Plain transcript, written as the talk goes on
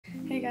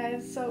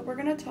Guys, so we're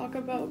going to talk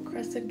about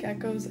crested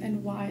geckos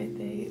and why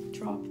they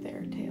drop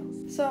their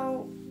tails.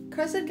 So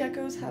crested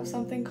geckos have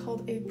something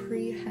called a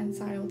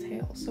prehensile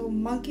tail. So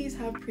monkeys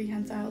have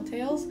prehensile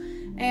tails,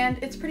 and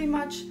it's pretty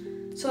much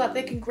so that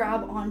they can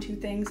grab onto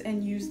things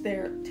and use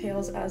their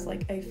tails as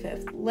like a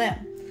fifth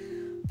limb.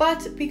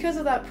 But because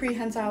of that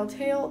prehensile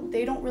tail,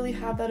 they don't really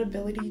have that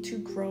ability to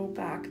grow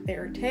back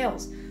their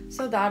tails.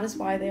 So that is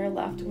why they are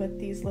left with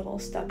these little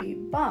stubby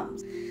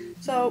bums.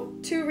 So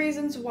 2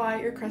 reasons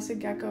why your crested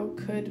gecko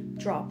could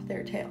drop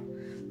their tail.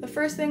 The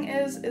first thing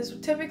is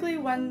typically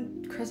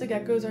when crested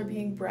geckos are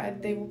being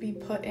bred, they will be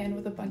put in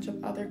with a bunch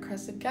of other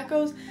crested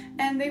geckos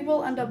and they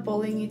will end up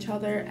bullying each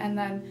other, and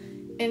then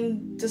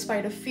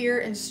despite of fear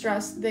and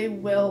stress, they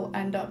will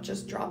end up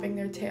just dropping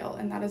their tail,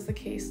 and that is the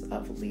case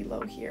of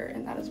Lilo here,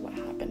 and that is what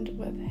happened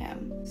with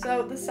him.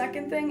 So the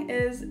second thing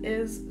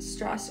is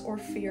stress or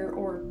fear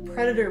or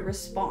predator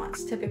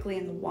response, typically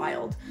in the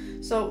wild.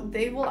 So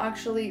they will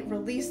actually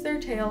release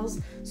their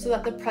tails so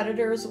that the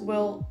predators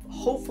will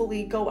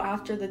hopefully go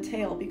after the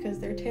tail, because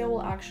their tail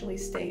will actually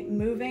stay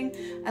moving,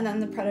 and then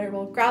the predator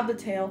will grab the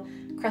tail,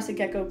 crested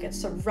gecko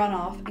gets to run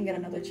off and get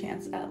another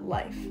chance at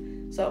life.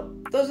 So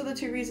those are the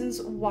 2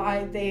 reasons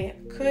why they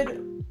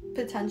could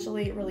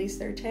potentially release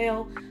their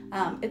tail.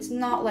 It's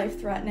not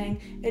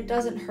life-threatening, it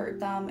doesn't hurt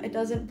them, it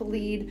doesn't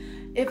bleed.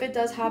 If it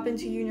does happen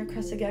to you and your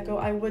crested gecko,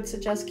 I would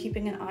suggest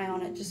keeping an eye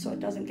on it just so it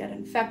doesn't get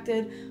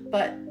infected,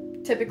 but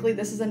typically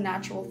this is a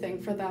natural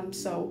thing for them,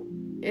 so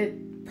it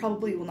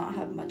probably will not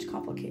have much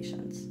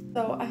complications.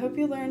 So I hope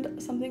you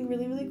learned something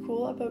really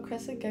cool about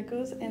crested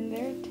geckos and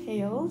their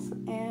tails,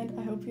 and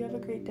I hope you have a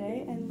great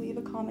day, and leave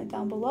a comment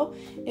down below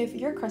if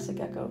your crested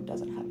gecko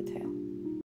doesn't have a tail.